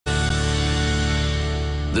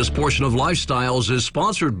This portion of Lifestyles is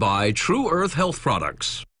sponsored by True Earth Health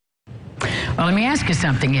Products. Well, let me ask you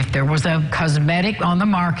something. If there was a cosmetic on the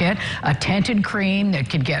market, a tinted cream that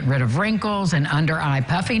could get rid of wrinkles and under-eye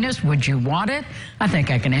puffiness, would you want it? I think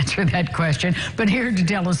I can answer that question. But here to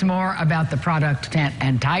tell us more about the product Tint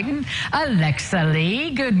and Tighten, Alexa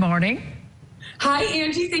Lee. Good morning. Hi,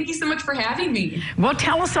 Angie. Thank you so much for having me. Well,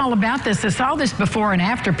 tell us all about this. I saw this before and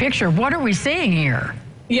after picture. What are we seeing here?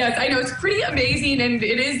 Yes, I know. It's pretty amazing, and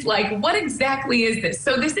it is like, what exactly is this?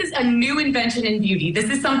 So this is a new invention in beauty. This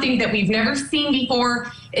is something that we've never seen before.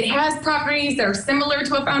 It has properties that are similar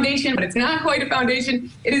to a foundation, but it's not quite a foundation.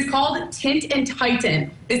 It is called Tint and Tighten.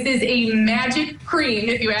 This is a magic cream,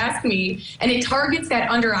 if you ask me, and it targets that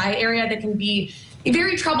under eye area that can be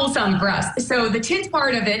very troublesome for us. So the tint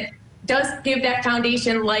part of it does give that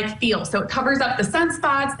foundation-like feel. So it covers up the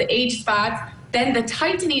sunspots, the age spots. Then the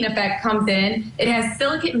tightening effect comes in. It has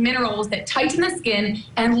silicate minerals that tighten the skin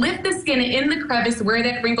and lift the skin in the crevice where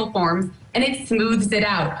that wrinkle forms, and it smooths it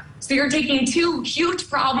out. So you're taking two huge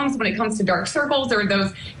problems when it comes to dark circles or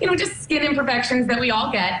those, just skin imperfections that we all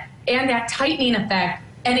get, and that tightening effect,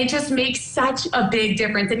 and it just makes such a big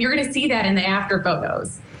difference. And you're going to see that in the after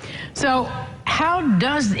photos. So how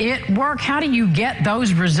does it work? How do you get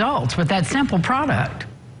those results with that simple product?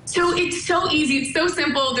 So it's so easy. It's so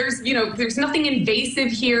simple. There's nothing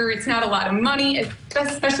invasive here. It's not a lot of money,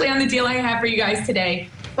 especially on the deal I have for you guys today.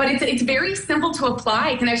 But it's very simple to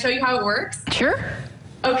apply. Can I show you how it works? Sure.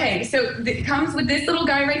 Okay, so it comes with this little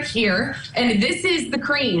guy right here, and this is the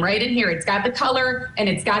cream right in here. It's got the color and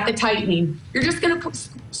it's got the tightening. You're just going to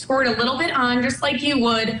squirt a little bit on, just like you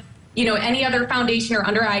would any other foundation or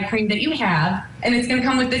under eye cream that you have. And it's going to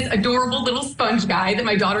come with this adorable little sponge guy that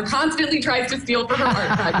my daughter constantly tries to steal for her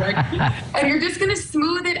art project. And you're just going to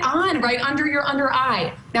smooth it on right under your under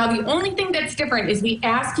eye. Now, the only thing that's different is we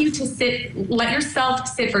ask you to let yourself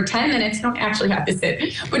sit for 10 minutes. You don't actually have to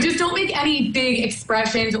sit, but just don't make any big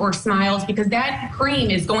expressions or smiles, because that cream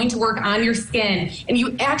is going to work on your skin and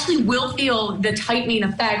you actually will feel the tightening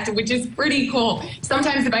effect, which is pretty cool.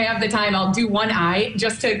 Sometimes if I have the time, I'll do one eye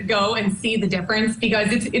just to go and see the difference, because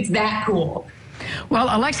it's that cool. Well,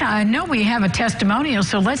 Alexa, I know we have a testimonial,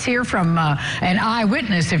 so let's hear from an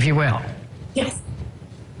eyewitness, if you will. Yes.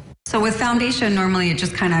 So with foundation, normally it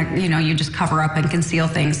just kind of, you just cover up and conceal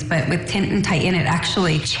things. But with Tint and Tighten, it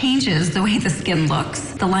actually changes the way the skin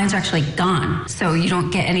looks. The lines are actually gone. So you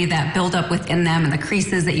don't get any of that buildup within them and the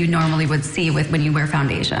creases that you normally would see when you wear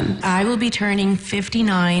foundation. I will be turning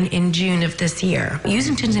 59 in June of this year.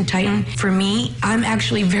 Using Tint and Tighten, for me, I'm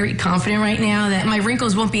actually very confident right now that my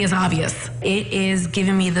wrinkles won't be as obvious. It is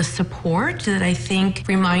giving me the support that I think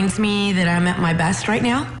reminds me that I'm at my best right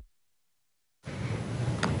now.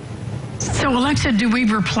 So, Alexa, do we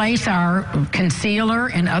replace our concealer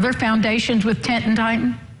and other foundations with Tint and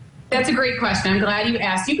Tighten? That's a great question. I'm glad you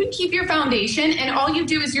asked. You can keep your foundation, and all you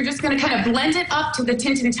do is you're just going to kind of blend it up to the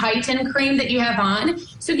Tint and Tighten cream that you have on,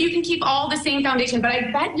 so you can keep all the same foundation. But I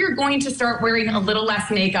bet you're going to start wearing a little less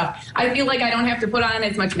makeup. I feel like I don't have to put on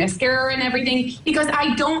as much mascara and everything, because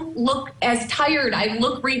I don't look as tired. I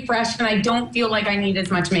look refreshed, and I don't feel like I need as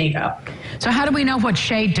much makeup. So how do we know what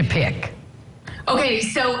shade to pick? Okay,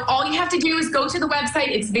 so all you have to do is go to the website.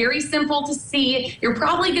 It's very simple to see. You're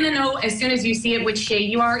probably going to know as soon as you see it which shade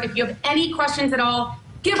you are. If you have any questions at all,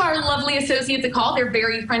 give our lovely associates a call. They're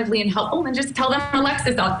very friendly and helpful, and just tell them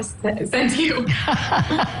Alexis sent you.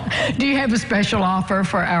 Do you have a special offer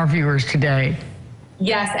for our viewers today?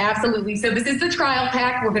 Yes, absolutely. So this is the trial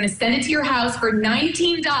pack. We're going to send it to your house for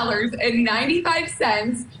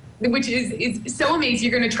 $19.95. Which is so amazing.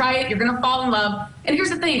 You're going to try it. You're going to fall in love. And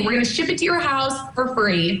here's the thing. We're going to ship it to your house for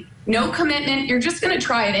free. No commitment. You're just going to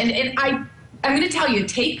try it. And I'm going to tell you,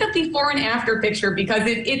 take the before and after picture, because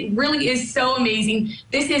it really is so amazing.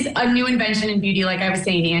 This is a new invention in beauty, like I was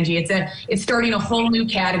saying, Angie. It's starting a whole new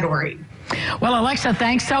category. Well, Alexa,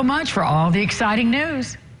 thanks so much for all the exciting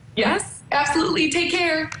news. Yes, absolutely. Take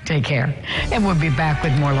care. Take care. And we'll be back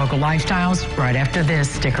with more local lifestyles right after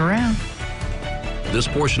this. Stick around. This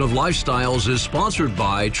portion of Lifestyles is sponsored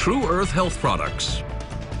by True Earth Health Products.